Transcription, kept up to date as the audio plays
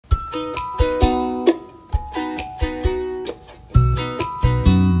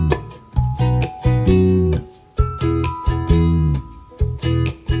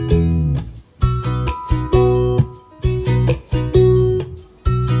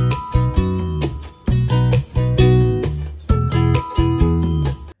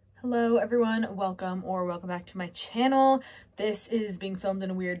welcome back to my channel. This is being filmed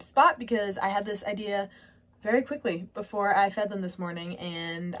in a weird spot because I had this idea very quickly before I fed them this morning,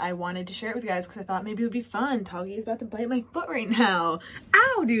 and I wanted to share it with you guys because I thought maybe it would be fun. Toggy is about to bite my foot right now.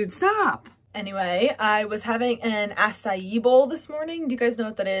 Ow, dude, stop. Anyway, I was having an acai bowl this morning. Do you guys know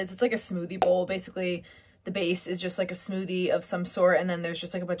what that is? It's like a smoothie bowl. Basically, the base is just like a smoothie of some sort, and then there's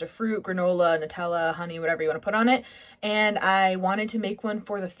just like a bunch of fruit, granola, Nutella, honey, whatever you want to put on it. And I wanted to make one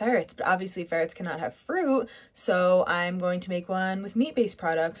for the ferrets, but obviously ferrets cannot have fruit, so I'm going to make one with meat-based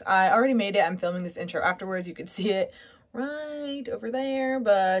products. I already made it. I'm filming this intro afterwards. You could see it right over there,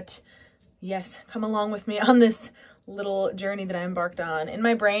 but yes, come along with me on this little journey that I embarked on. In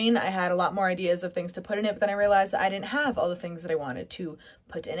my brain, I had a lot more ideas of things to put in it, but then I realized that I didn't have all the things that I wanted to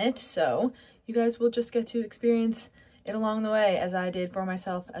put in it, so you guys will just get to experience it along the way, as I did for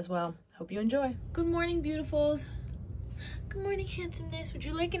myself as well. Hope you enjoy. Good morning, beautifuls. Good morning, handsomeness. Would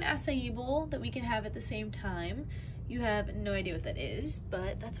you like an acai bowl that we can have at the same time? You have no idea what that is,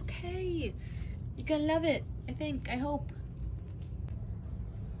 but that's okay. You're gonna love it, I think, I hope.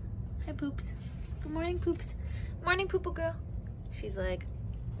 Hi, Poops. Good morning, Poops. Morning, Poople girl. She's like,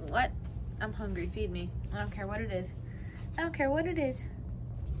 what? I'm hungry, feed me. I don't care what it is. I don't care what it is.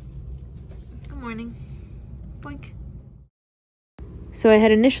 Good morning. Boink. So I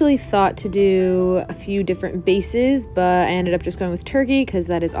had initially thought to do a few different bases, but I ended up just going with turkey because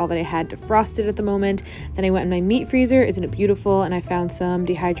that is all that I had to frost it at the moment. Then I went in my meat freezer. Isn't it beautiful? And I found some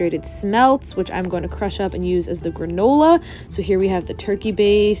dehydrated smelts, which I'm going to crush up and use as the granola. So here we have the turkey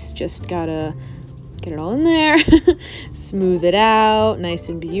base. Just gotta get it all in there. Smooth it out. Nice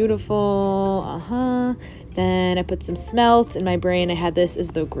and beautiful. Then I put some smelts. In my brain, I had this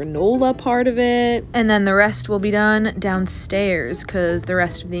as the granola part of it. And then the rest will be done downstairs because the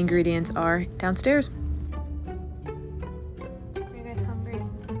rest of the ingredients are downstairs. Are you guys hungry?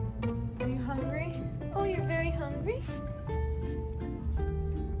 Are you hungry? Oh, you're very hungry?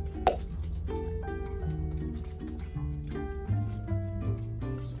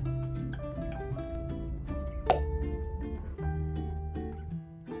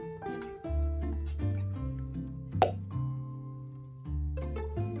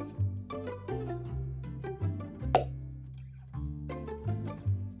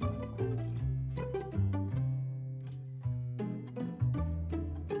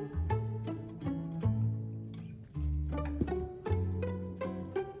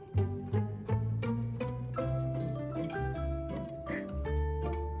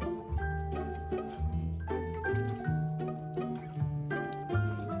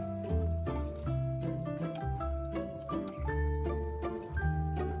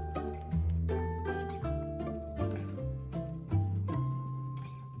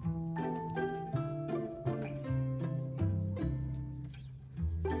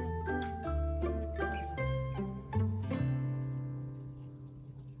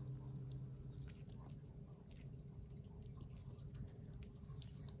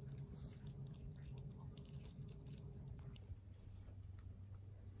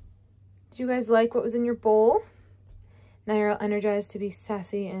 Did you guys like what was in your bowl? Now you're all energized to be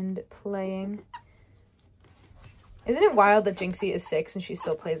sassy and playing. Isn't it wild that Jinxie is 6 and she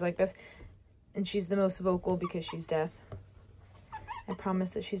still plays like this? And she's the most vocal because she's deaf. I promise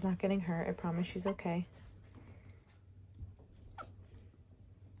that she's not getting hurt. I promise she's okay.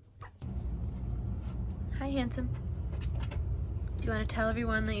 Hi, handsome. Do you want to tell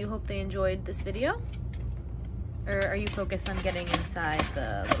everyone that you hope they enjoyed this video? Or are you focused on getting inside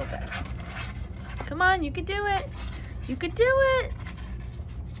the little bed? Come on, you could do it. You could do it.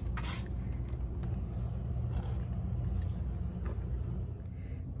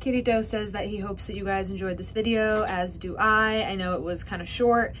 Kitty Doe says that he hopes that you guys enjoyed this video, as do I. I know it was kind of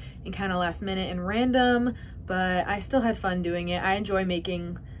short and kind of last minute and random, but I still had fun doing it. I enjoy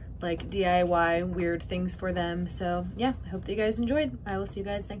making like DIY weird things for them. So yeah, I hope that you guys enjoyed. I will see you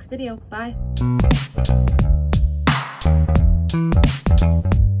guys next video. Bye.